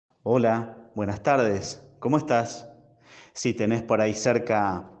Hola, buenas tardes, ¿cómo estás? Si tenés por ahí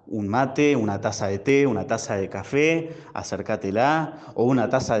cerca un mate, una taza de té, una taza de café, acércatela, o una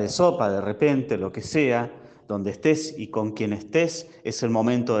taza de sopa de repente, lo que sea, donde estés y con quien estés, es el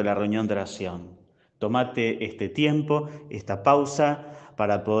momento de la reunión de oración. Tomate este tiempo, esta pausa,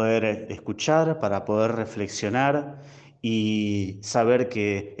 para poder escuchar, para poder reflexionar y saber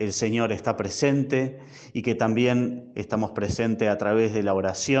que el Señor está presente y que también estamos presentes a través de la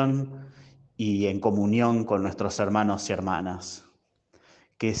oración y en comunión con nuestros hermanos y hermanas.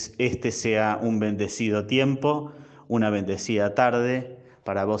 Que este sea un bendecido tiempo, una bendecida tarde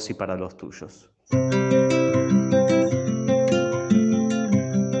para vos y para los tuyos.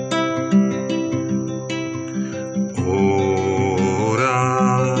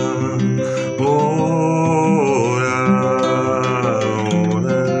 Ora, ora,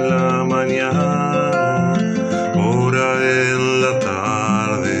 ora en la mañana, ora en la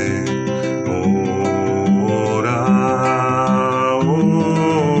tarde, ora,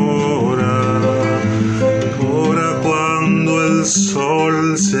 ora cuando el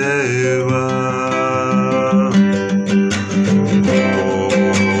sol se va.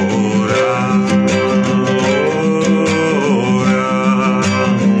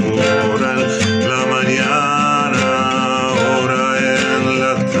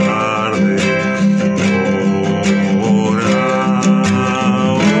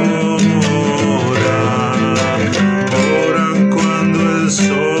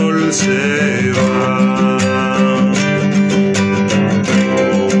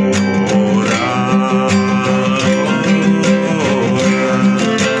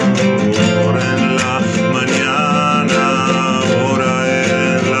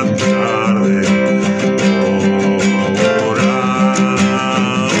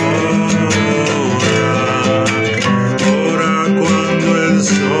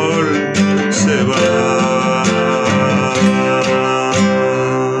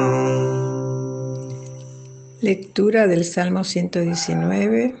 Lectura del Salmo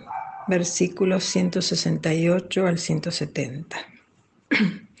 119, versículos 168 al 170.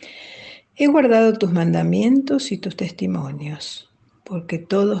 He guardado tus mandamientos y tus testimonios, porque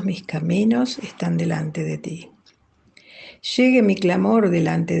todos mis caminos están delante de ti. Llegue mi clamor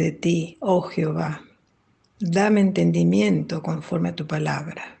delante de ti, oh Jehová. Dame entendimiento conforme a tu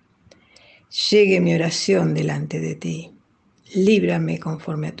palabra. Llegue mi oración delante de ti. Líbrame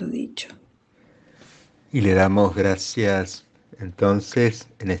conforme a tu dicho. Y le damos gracias entonces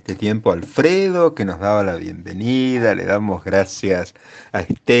en este tiempo a Alfredo, que nos daba la bienvenida, le damos gracias a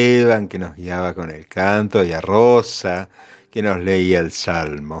Esteban, que nos guiaba con el canto, y a Rosa, que nos leía el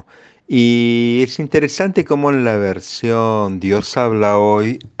Salmo. Y es interesante cómo en la versión Dios habla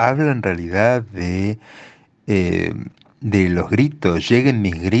hoy, habla en realidad eh, de los gritos, lleguen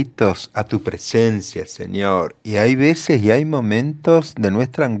mis gritos a tu presencia, Señor. Y hay veces y hay momentos de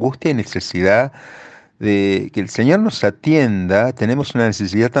nuestra angustia y necesidad de que el Señor nos atienda. Tenemos una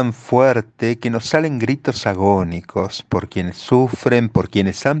necesidad tan fuerte que nos salen gritos agónicos por quienes sufren, por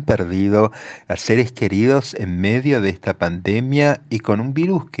quienes han perdido a seres queridos en medio de esta pandemia y con un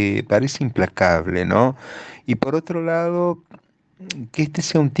virus que parece implacable, ¿no? Y por otro lado, que este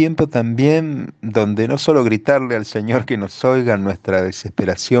sea un tiempo también donde no solo gritarle al Señor que nos oiga en nuestra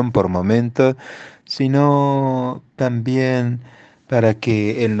desesperación por momentos, sino también para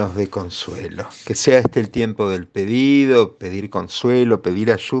que Él nos dé consuelo. Que sea este el tiempo del pedido, pedir consuelo,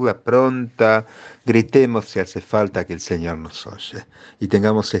 pedir ayuda pronta. Gritemos si hace falta que el Señor nos oye. Y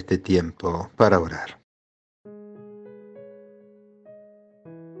tengamos este tiempo para orar.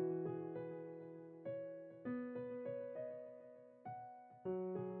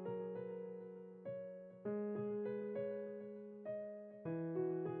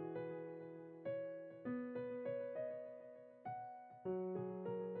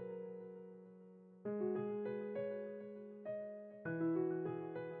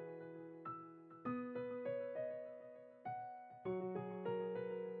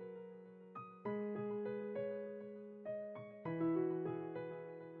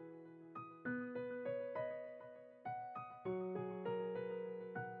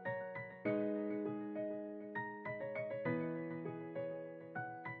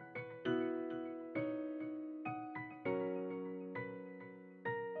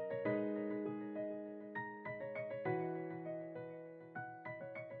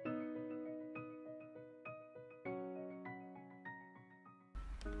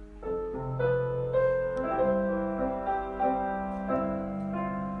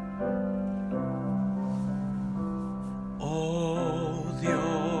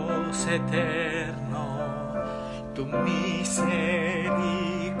 Eterno, tu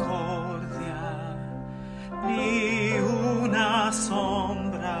misericordia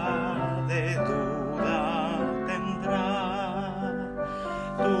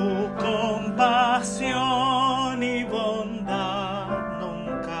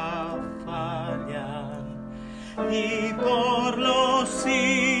y por los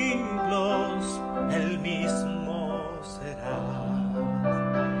siglos el mismo serás.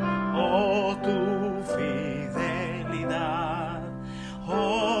 Oh, tu fidelidad,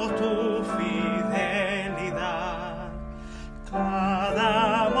 oh, tu fidelidad,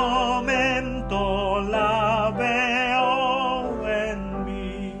 cada momento la veo en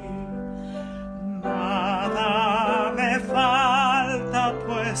mí. Nada me falta,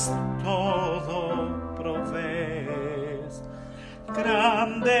 pues todo provees.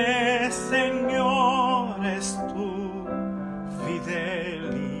 Grande, Señor, es tu fidelidad.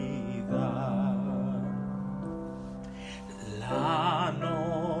 La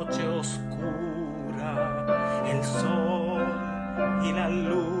noche oscura, el sol y la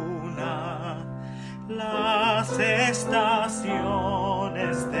luna, las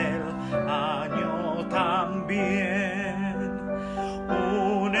estaciones del año también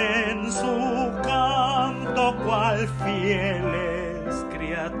unen su canto cual fieles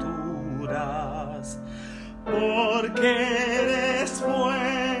criaturas, porque eres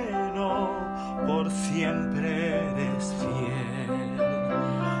bueno, por siempre eres fiel.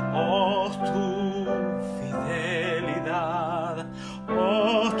 Oh, tu fidelidad,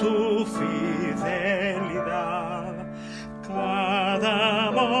 oh, tu fidelidad,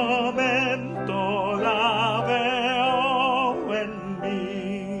 cada momento la veo en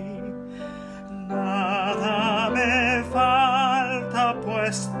mí. Nada me falta,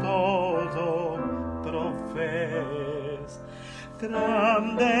 pues todo provees.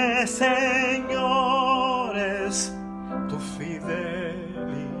 Grande, Señor, es tu fidelidad.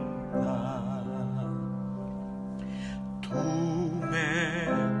 Tú me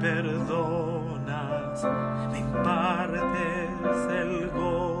perdonas, me impartes el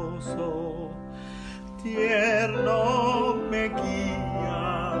gozo, tierno me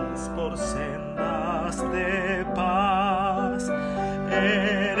guías por sendas de paz.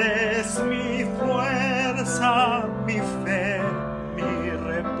 Eres mi fuerza, mi fe, mi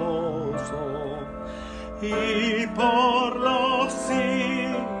reposo, y por los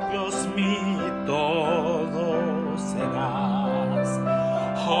siglos mi todo serás.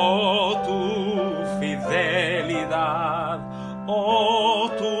 Oh, tu fidelidad,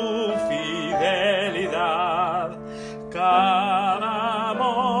 oh, tu fidelidad, cada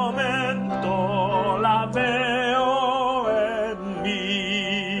momento la veo en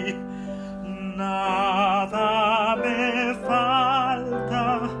mí. Nada me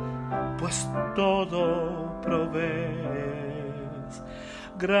falta, pues todo provees.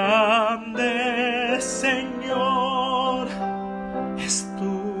 Grande, Señor, es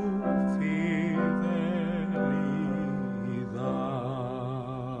tu fidelidad.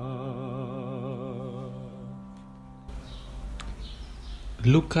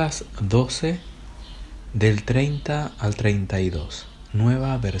 Lucas 12, del 30 al 32,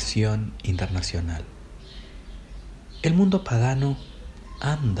 nueva versión internacional. El mundo pagano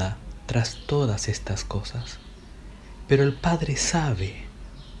anda tras todas estas cosas, pero el Padre sabe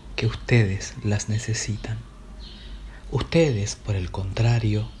que ustedes las necesitan. Ustedes, por el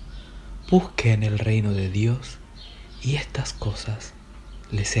contrario, busquen el reino de Dios y estas cosas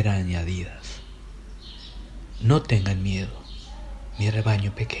les serán añadidas. No tengan miedo, mi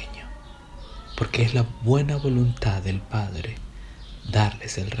rebaño pequeño, porque es la buena voluntad del Padre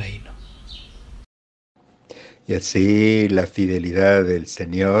darles el reino. Y así la fidelidad del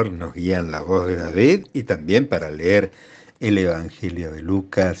Señor nos guía en la voz de David y también para leer el Evangelio de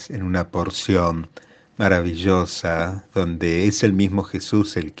Lucas en una porción maravillosa donde es el mismo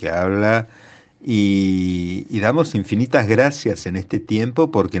Jesús el que habla y damos infinitas gracias en este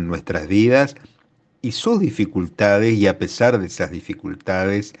tiempo porque en nuestras vidas y sus dificultades y a pesar de esas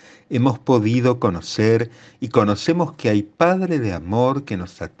dificultades hemos podido conocer y conocemos que hay Padre de amor que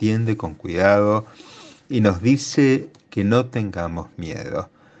nos atiende con cuidado y nos dice que no tengamos miedo.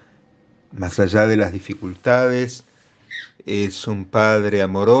 Más allá de las dificultades, es un Padre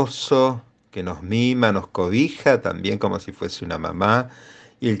amoroso que nos mima, nos cobija, también como si fuese una mamá,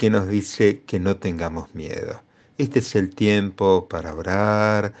 y el que nos dice que no tengamos miedo. Este es el tiempo para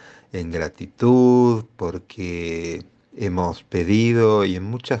orar en gratitud, porque hemos pedido y en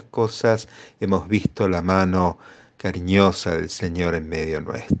muchas cosas hemos visto la mano cariñosa del Señor en medio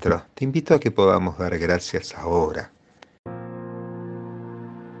nuestro. Te invito a que podamos dar gracias ahora.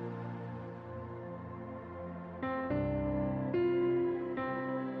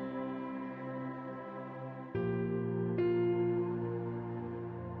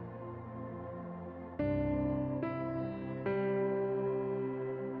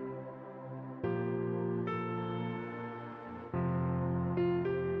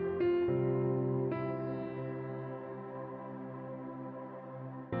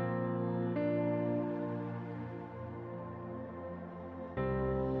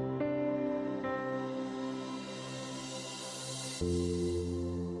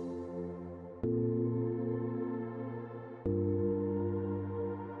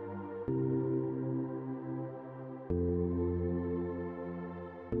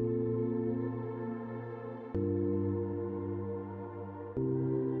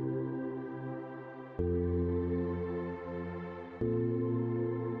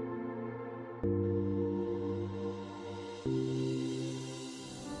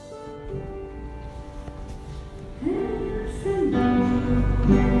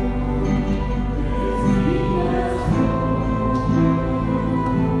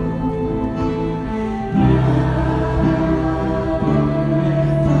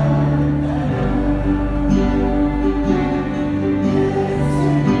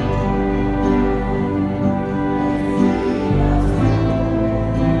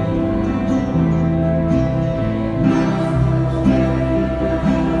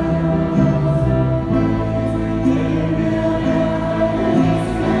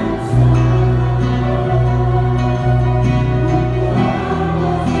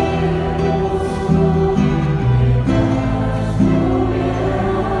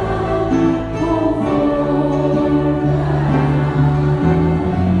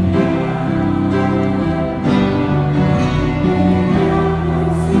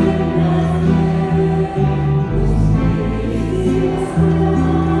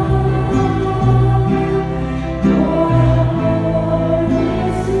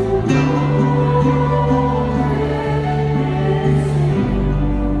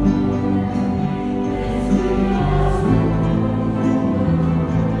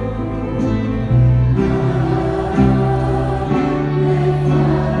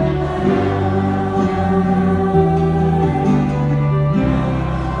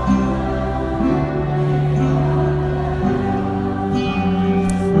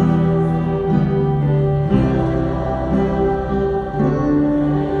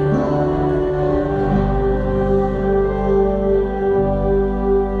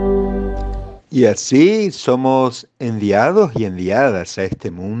 Y así somos enviados y enviadas a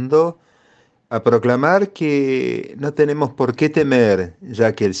este mundo a proclamar que no tenemos por qué temer,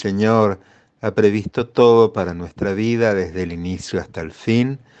 ya que el Señor ha previsto todo para nuestra vida desde el inicio hasta el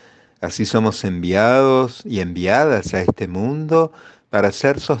fin. Así somos enviados y enviadas a este mundo para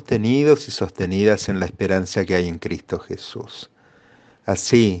ser sostenidos y sostenidas en la esperanza que hay en Cristo Jesús.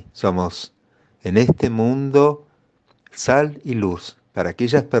 Así somos en este mundo sal y luz para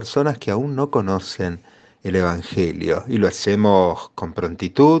aquellas personas que aún no conocen el Evangelio. Y lo hacemos con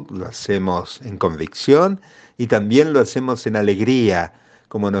prontitud, lo hacemos en convicción y también lo hacemos en alegría,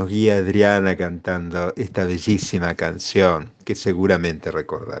 como nos guía Adriana cantando esta bellísima canción que seguramente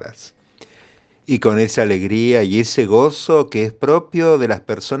recordarás. Y con esa alegría y ese gozo que es propio de las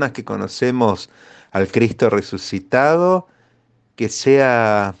personas que conocemos al Cristo resucitado, que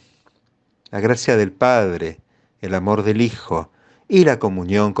sea la gracia del Padre, el amor del Hijo y la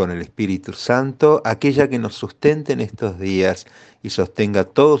comunión con el Espíritu Santo, aquella que nos sustente en estos días y sostenga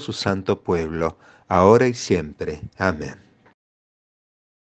todo su santo pueblo, ahora y siempre. Amén.